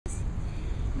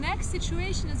next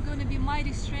situation is going to be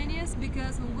mighty strenuous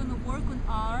because we're going to work on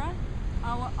aura.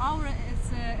 Our aura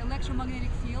is an electromagnetic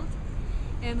field,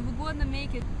 and we're going to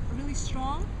make it really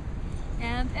strong.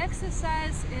 And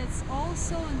exercise is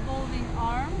also involving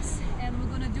arms, and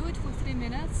we're going to do it for 3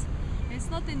 minutes. It's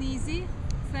not an easy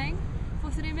thing for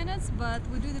 3 minutes, but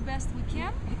we do the best we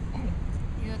can.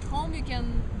 At home you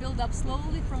can build up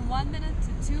slowly from 1 minute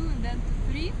to 2 and then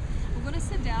to 3. We're going to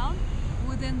sit down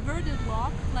with inverted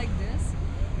lock like this,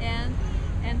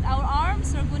 and our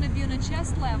arms are going to be on a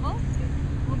chest level.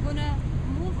 We're going to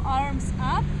move arms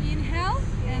up, inhale,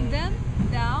 and then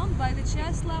down by the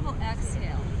chest level,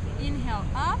 exhale. Inhale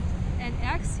up and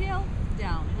exhale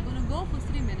down. We're going to go for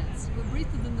 3 minutes. We'll breathe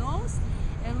through the nose,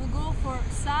 and we'll go for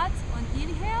Sat on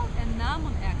inhale and Nam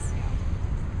on exhale.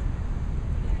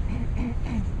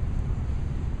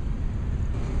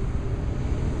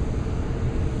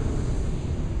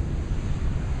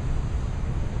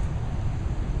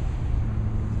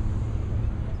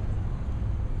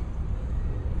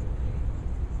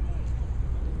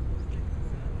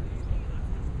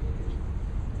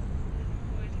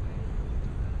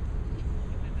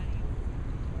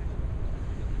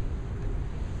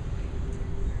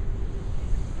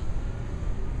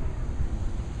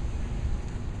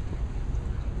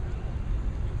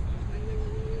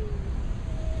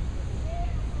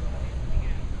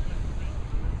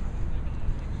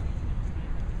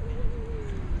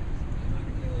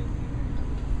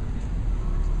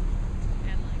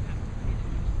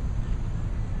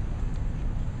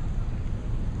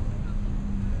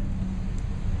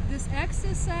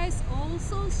 Exercise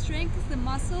also strengthens the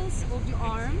muscles of your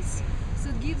arms, so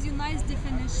it gives you nice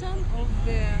definition of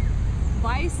the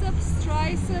biceps,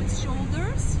 triceps,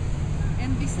 shoulders,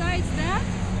 and besides that,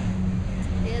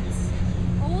 it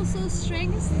also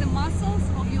strengthens the muscles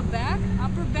of your back,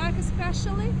 upper back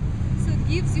especially, so it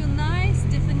gives you nice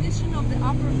definition of the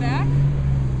upper back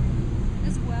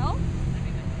as well.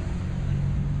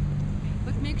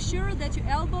 But make sure that your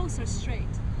elbows are straight.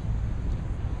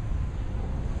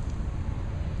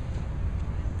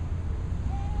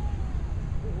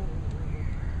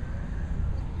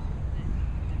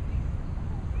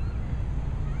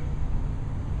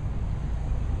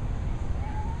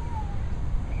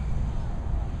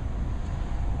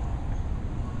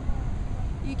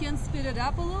 You can speed it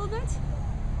up a little bit.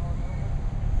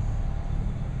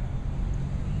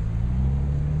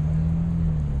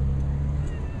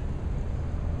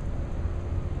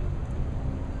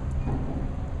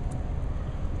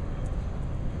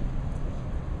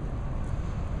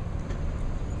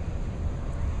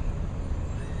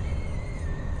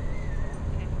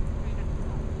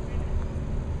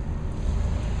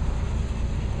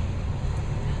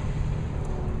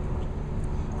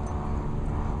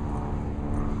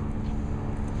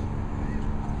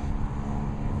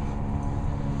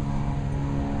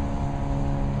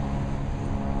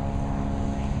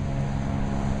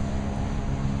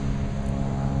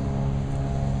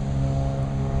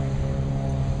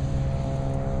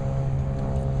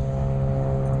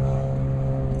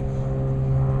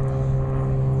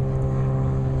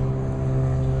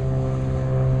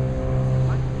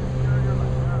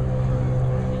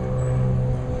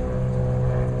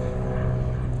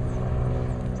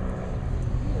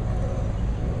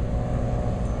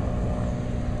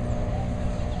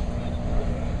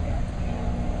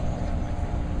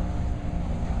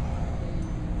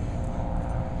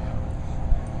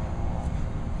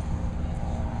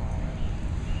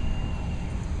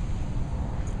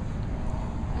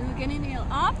 You can inhale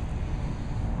up,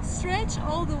 stretch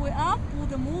all the way up, pull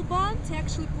the mole band,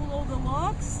 actually pull all the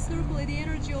locks, circulate the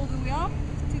energy all the way up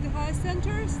to the high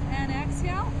centers, and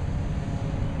exhale.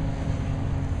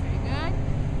 Very good.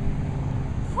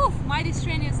 Whew, mighty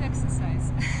strenuous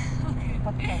exercise.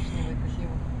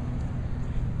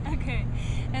 Okay,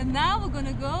 and now we're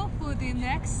gonna go for the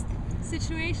next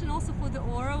situation, also for the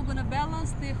aura. We're gonna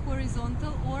balance the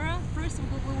horizontal aura. First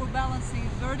we were balancing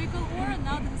vertical aura,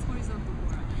 now this is horizontal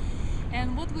aura.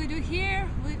 And what we do here,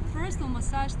 first we'll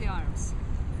massage the arms.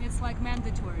 It's like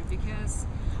mandatory because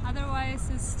otherwise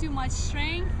it's too much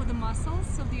strain for the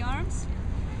muscles of the arms.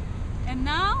 And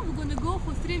now we're gonna go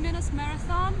for 3 minutes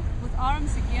marathon with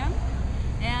arms again.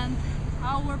 And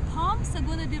our palms are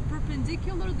gonna be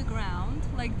perpendicular to the ground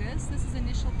like this. This is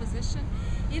initial position.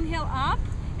 Inhale up,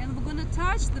 and we're gonna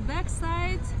touch the back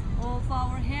side of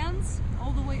our hands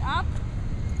all the way up.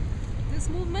 This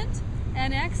movement,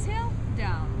 and exhale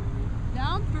down.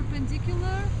 Down,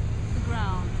 perpendicular to the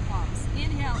ground, palms.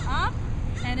 Inhale up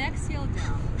and exhale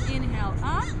down. Inhale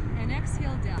up and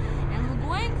exhale down. And we're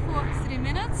going for 3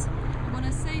 minutes. We're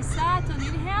gonna say Sat on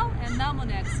inhale and Nam on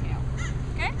exhale.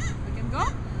 Okay, we can go.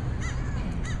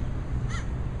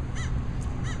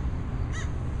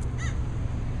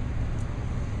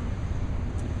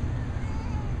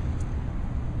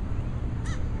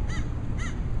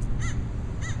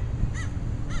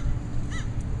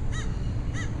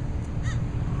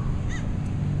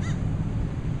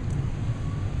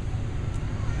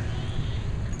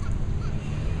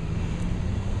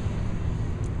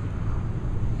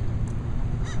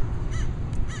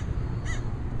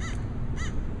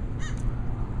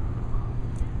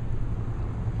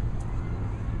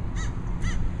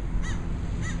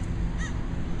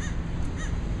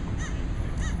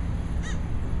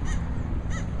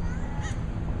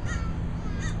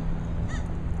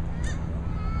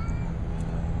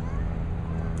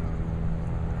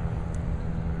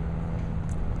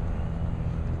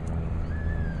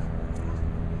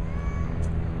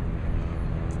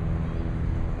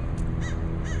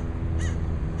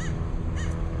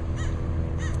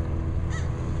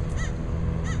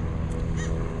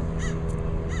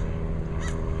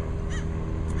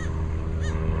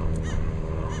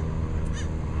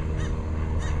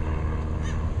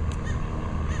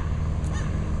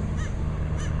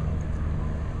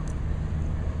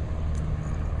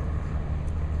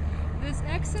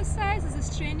 exercise is a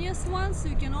strenuous one, so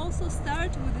you can also start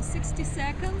with a 60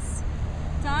 seconds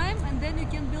time, and then you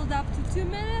can build up to 2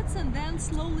 minutes and then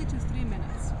slowly to 3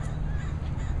 minutes.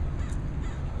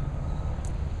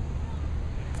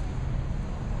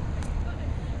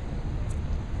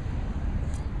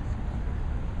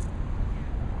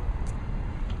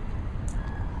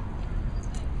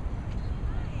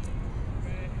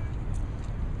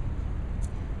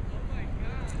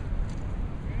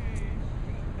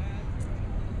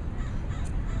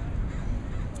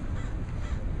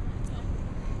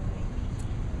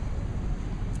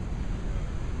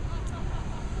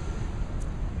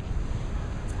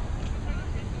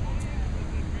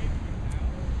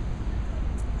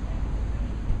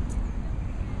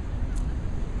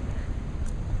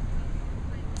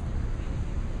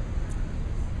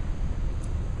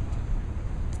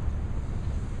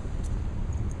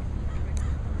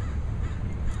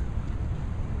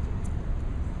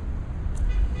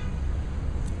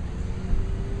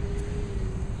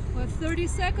 With 30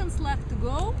 seconds left to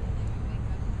go.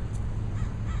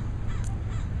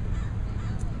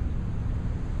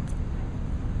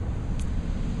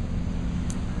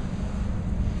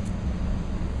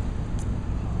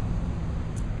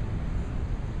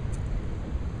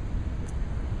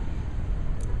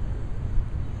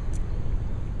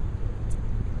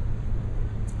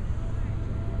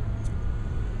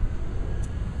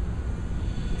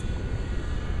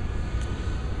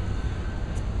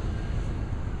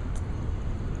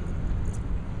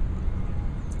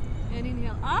 And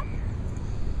inhale up,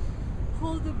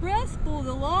 hold the breath, pull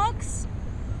the locks,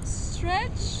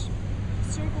 stretch,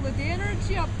 circulate the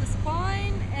energy up the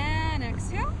spine, and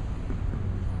exhale.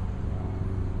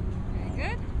 Very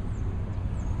good.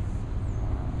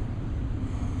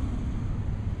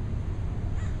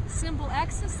 Simple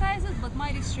exercises, but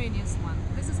mighty strenuous one.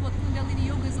 This is what Kundalini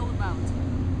Yoga is all about.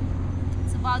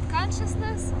 It's about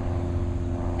consciousness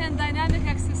and dynamic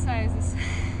exercises.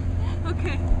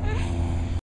 Okay.